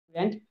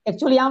student.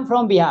 Actually, I'm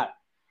from Bihar.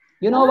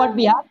 You know what Oh,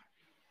 Bihar?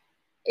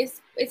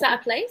 is that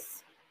a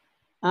place?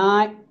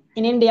 Uh,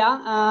 in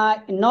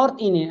India, North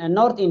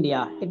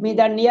India. It means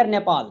that near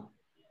Nepal.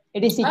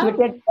 It is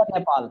situated Oh. near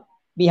Nepal,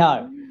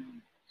 Bihar.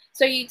 Mm.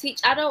 So you teach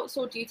adults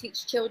or do you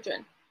teach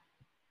children?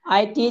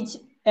 I teach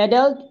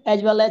adult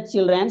as well as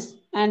childrens,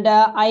 and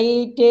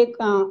I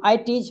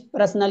teach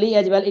personally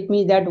as well. It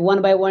means that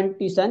one by one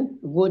tuition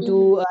go Hmm.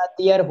 to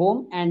their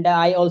home, and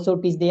I also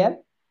teach there.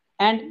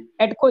 And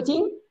at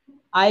coaching,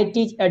 I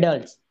teach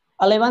adults,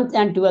 11th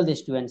and 12th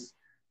students.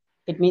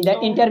 It means that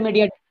Oh.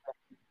 intermediate.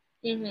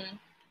 Hmm.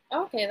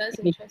 Okay, that's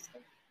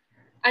interesting.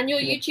 And your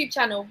Yeah. YouTube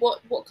channel,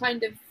 what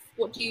kind of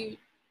what do you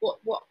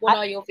what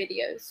are your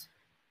videos?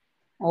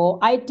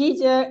 I teach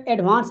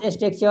advanced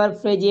structure,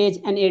 phrases,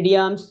 and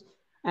idioms,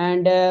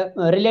 and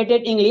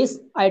related English.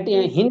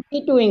 Mm. Hindi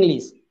to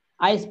English.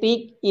 I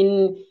speak in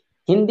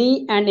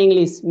Hindi and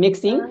English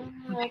mixing.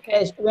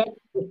 Okay.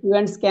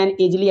 Students can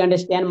easily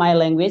understand my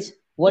language.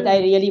 What I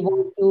Mm. really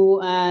want to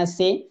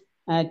say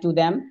to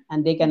them,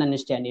 and they can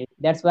understand it.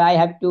 That's why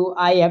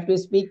I have to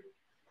speak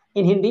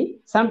in Hindi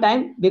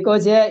sometime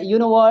because you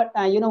know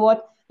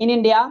what in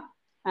India,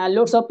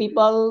 lots of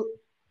people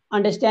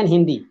understand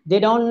Hindi. They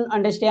don't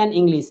understand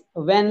English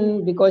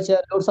when because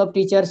lots of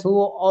teachers who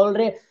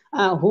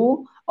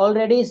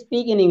already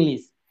speak in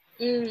English.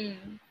 Mm.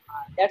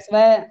 That's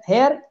why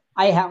here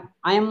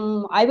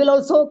I will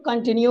also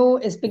continue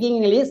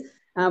speaking English,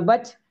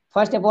 but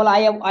first of all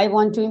I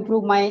want to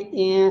improve my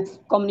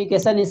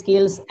communication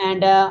skills,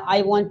 and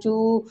I want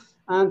to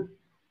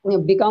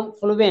become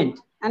fluent,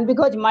 and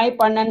because my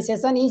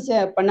pronunciation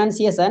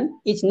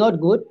is not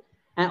good,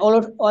 and a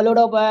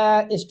lot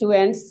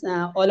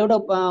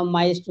of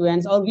my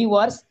students or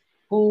viewers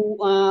who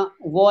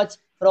watch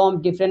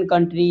from different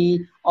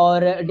country or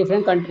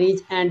different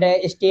countries and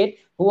state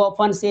who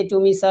often say to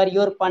me, sir,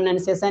 your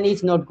pronunciation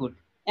is not good.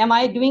 Am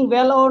I doing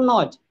well or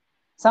not?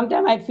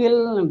 Sometimes I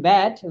feel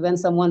bad when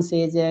someone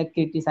says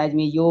criticize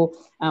me, you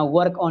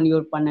work on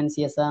your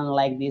pronunciation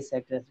like this,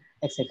 etc,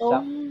 etc.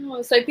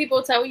 Oh, so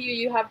people tell you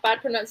you have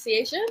bad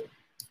pronunciation?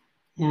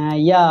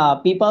 Yeah,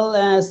 people.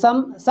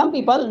 Some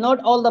people, not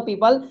all the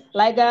people.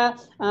 Like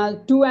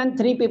two and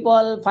three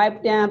people,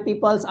 five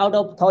peoples out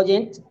of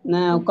thousand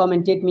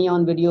commented me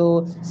on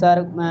video.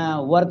 Sir,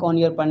 work on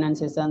your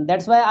pronunciation.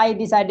 That's why I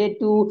decided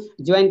to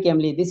join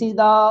Cambly. This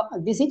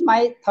is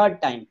my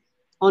third time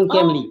on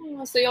Cambly.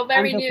 Oh, so you're I'm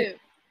very talking. new.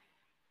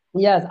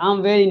 Yes,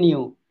 I'm very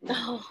new.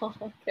 Oh,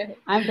 okay.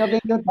 I'm talking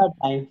to third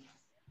time.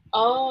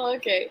 Oh,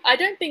 okay. I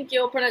don't think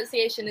your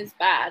pronunciation is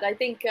bad. I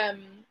think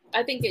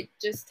it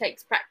just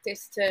takes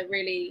practice to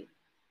really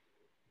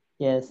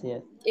Yes,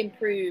 yes,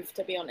 improve,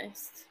 to be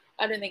honest.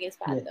 I don't think it's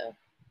bad yes, though.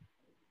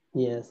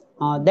 yes.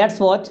 That's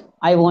what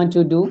I want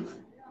to do.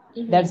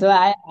 Hmm. That's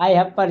why I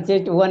have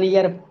purchased 1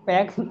 year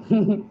pack.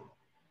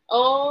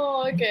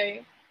 Oh,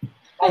 okay.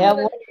 I have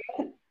 1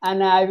 year,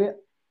 and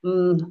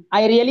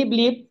I really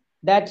believe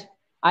that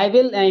I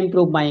will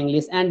improve my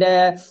English, and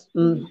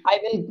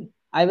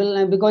I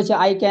will because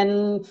I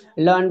can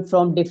learn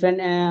from different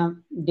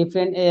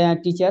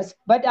teachers.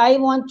 But uh,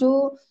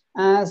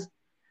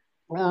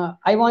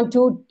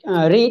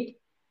 read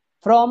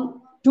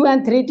from two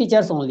and three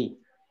teachers only.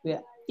 Yeah.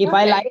 If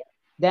I Okay. like,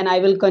 then I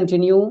will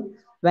continue.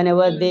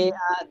 Whenever they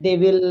Mm. they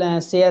will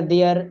share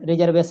their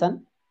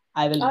reservation,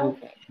 I will book.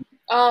 Okay.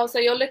 Oh, so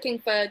you're looking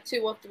for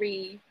two or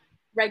three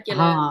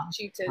regular uh,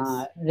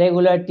 tutors.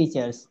 Regular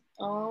teachers,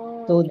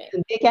 Oh, so okay.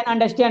 they can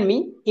understand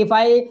me. If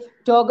I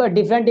talk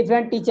different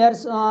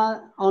teachers,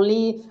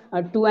 only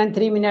 2 and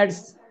 3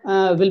 minutes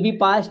will be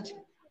passed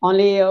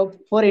only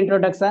for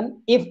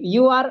introduction. If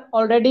you are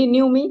already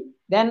knew me,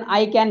 then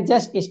I can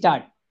just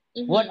start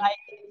what Mm-hmm.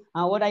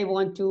 I what I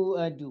want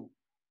to do.